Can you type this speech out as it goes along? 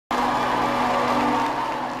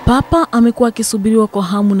Papa amekuwa akisubiriwa kwa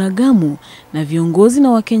hamu na gamu na viongozi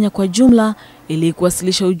na Wakenya kwa jumla ili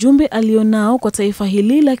kuwasilisha ujumbe alionao kwa taifa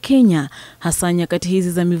hili la Kenya, hasa nyakati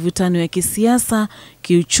hizi za mivutano ya kisiasa,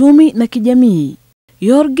 kiuchumi na kijamii.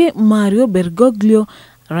 Jorge Mario Bergoglio,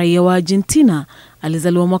 raia wa Argentina,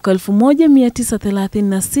 alizaliwa mwaka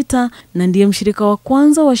 1936 na ndiye mshirika wa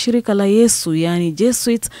kwanza wa shirika la Yesu, yani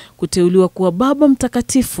JESUITS, kuteuliwa kuwa baba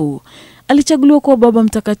mtakatifu. Alichaguliwa kuwa baba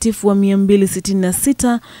mtakatifu wa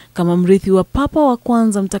 266 kama mrithi wa papa wa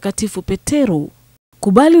kwanza Mtakatifu Petero.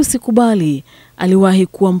 Kubali usikubali, aliwahi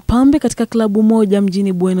kuwa mpambe katika klabu moja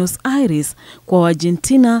mjini Buenos Aires kwa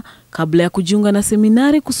Argentina kabla ya kujiunga na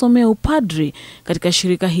seminari kusomea upadre katika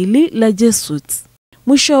shirika hili la JESUITS.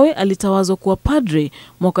 Mwishowe alitawazwa kuwa padre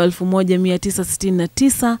mwaka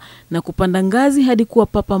 1969 na kupanda ngazi hadi kuwa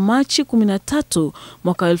papa Machi 13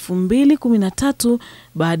 mwaka 2013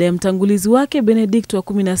 baada ya mtangulizi wake Benedikto wa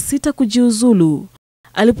 16 kujiuzulu.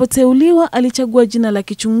 Alipoteuliwa alichagua jina la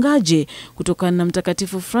kichungaji kutokana na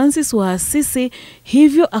Mtakatifu Francis wa Asisi,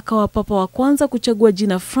 hivyo akawa papa wa kwanza kuchagua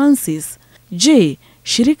jina Francis. Je,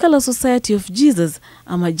 shirika la Society of Jesus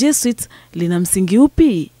ama JESUITS lina msingi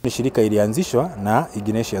upi? Shirika ilianzishwa na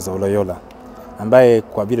Ignatius of Loyola, ambaye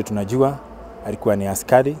kwa vile tunajua alikuwa ni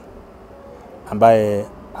askari ambaye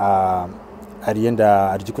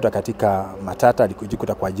alijikuta katika matata,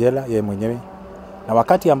 alijikuta kwa jela yeye mwenyewe, na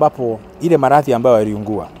wakati ambapo ile maradhi ambayo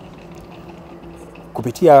aliungua,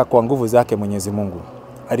 kupitia kwa nguvu zake Mwenyezi Mungu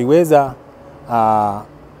aliweza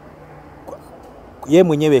yeye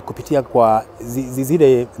mwenyewe kupitia kwa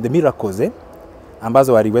zile the miracles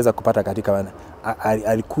ambazo aliweza kupata katika,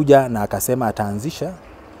 alikuja na akasema ataanzisha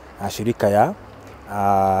shirika ya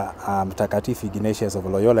Mtakatifu Ignatius of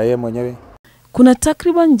Loyola yeye mwenyewe. Kuna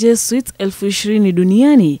takriban JESUITS 20,000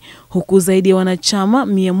 duniani, huku zaidi ya wanachama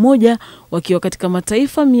 100 wakiwa katika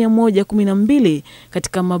mataifa 112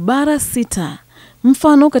 katika mabara 6.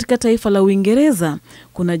 Mfano, katika taifa la Uingereza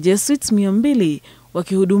kuna JESUITS 200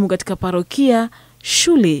 wakihudumu katika parokia,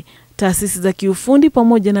 shule, taasisi za kiufundi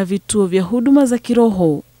pamoja na vituo vya huduma za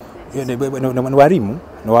kiroho. Ni walimu,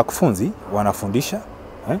 ni wakufunzi, wanafundisha,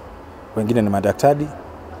 wengine ni madaktari,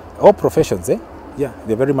 all professions, yeah,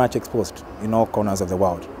 they're very much exposed in all corners of the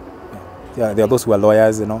world. Yeah, there are those who are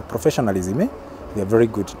lawyers, professionalism, they are very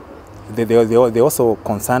good. They also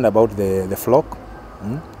concerned about the flock,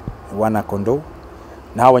 wana kondoo,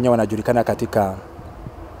 na hao wenyewe wanajulikana katika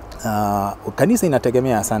kanisa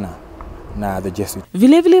inategemea sana na the Jesuits.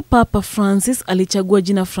 Vilevile Papa Francis alichagua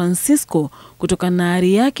jina Francisco kutokana na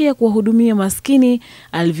ari yake ya kuwahudumia maskini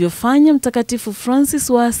alivyofanya Mtakatifu Francis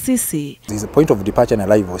wa Asisi. The point of departure in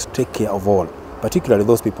life was to take care of all, particularly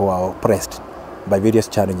those people who are oppressed by various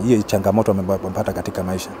challenges. Hiyo changamoto wamepata katika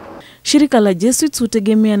maisha. Shirika la JESUITS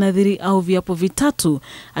hutegemea nadhiri au viapo vitatu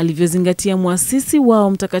alivyozingatia muasisi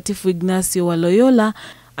wao Mtakatifu Ignacio wa Loyola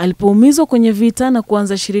alipoumizwa kwenye vita na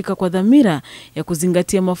kuanza shirika kwa dhamira ya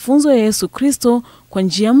kuzingatia mafunzo ya Yesu Kristo kwa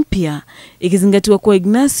njia mpya. Ikizingatiwa kuwa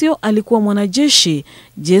Ignacio alikuwa mwanajeshi,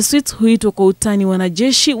 JESUITS huitwa kwa utani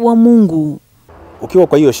wanajeshi wa Mungu. Ukiwa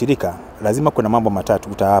kwa hiyo shirika lazima kuna mambo matatu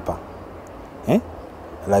utaapa.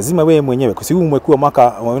 Lazima wewe mwenyewe, kwa sababu umekuwa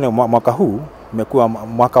mwaka huu umekuwa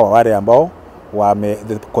mwaka wa wale ambao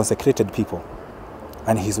the consecrated people,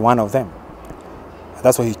 and he's one of them.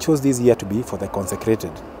 That's why he chose this year to be for the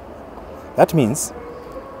consecrated. That means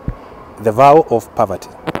the vow of poverty.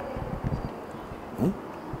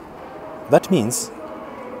 That means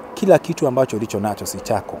kila kitu ambacho ulicho nacho si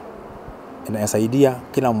chako, inasaidia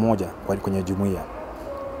kila mmoja kwenye jumuiya.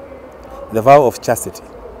 The vow of chastity.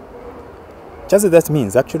 Chastity, that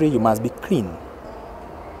means actually you must be clean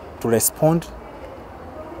to respond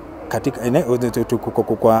katika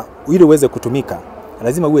ili uweze kutumika.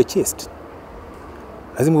 Lazima uwe chaste.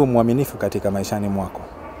 Lazima uwe mwaminifu katika maishani mwako.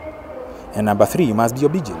 And number 3, you must be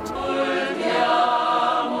obedient.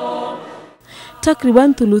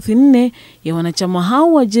 Takriban thuluthi 4 ya wanachama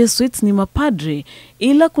hao wa JESUITS ni mapadre,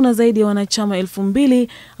 ila kuna zaidi ya wanachama 2,000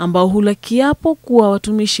 ambao hula kiapo kuwa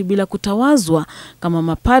watumishi bila kutawazwa kama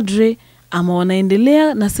mapadre ama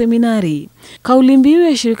wanaendelea na seminari. Kauli mbiu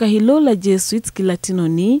ya shirika hilo la JESUITS Kilatino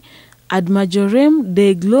ni Ad Majorem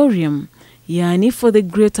Dei Gloriam, yani for the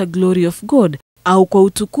greater glory of God, au kwa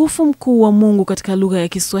utukufu mkuu wa Mungu katika lugha ya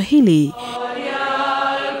Kiswahili.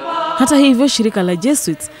 Hata hivyo, shirika la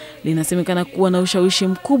JESUITS linasemekana kuwa na ushawishi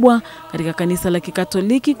mkubwa katika kanisa la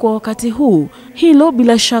Kikatoliki kwa wakati huu. Hilo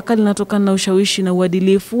bila shaka linatokana na ushawishi na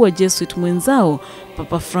uadilifu wa JESUIT mwenzao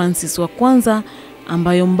Papa Francis wa kwanza,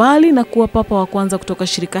 ambayo mbali na kuwa papa wa kwanza kutoka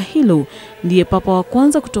shirika hilo, ndiye papa wa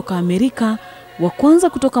kwanza kutoka Amerika, wa kwanza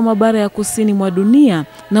kutoka mabara ya kusini mwa dunia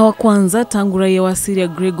na wa kwanza tangu raia wa Syria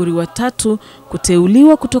Gregory wa III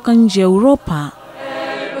kuteuliwa kutoka nje ya Europa.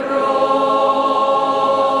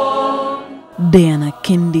 Diana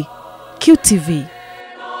Kendi, QTV.